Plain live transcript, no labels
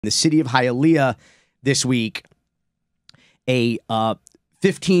the city of Hialeah this week, a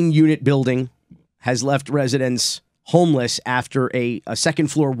 15-unit building has left residents homeless after a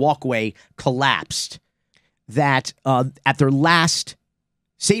second-floor walkway collapsed. That at their last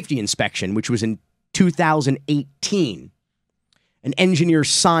safety inspection, which was in 2018, an engineer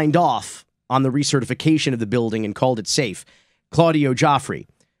signed off on the recertification of the building and called it safe. Claudio Jofre.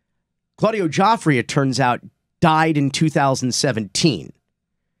 Claudio Jofre, it turns out, died in 2017,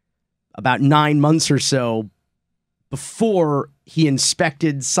 about 9 months or so before he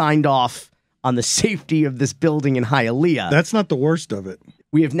inspected, signed off on the safety of this building in Hialeah. That's not the worst of it.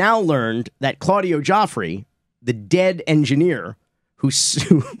 We have now learned that Claudio Jofre, the dead engineer who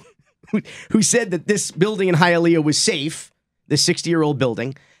said that this building in Hialeah was safe, this 60-year-old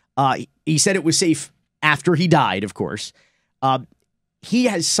building, he said it was safe after he died, of course. He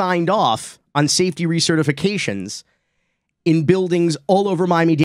has signed off on safety recertifications in buildings all over Miami-Dade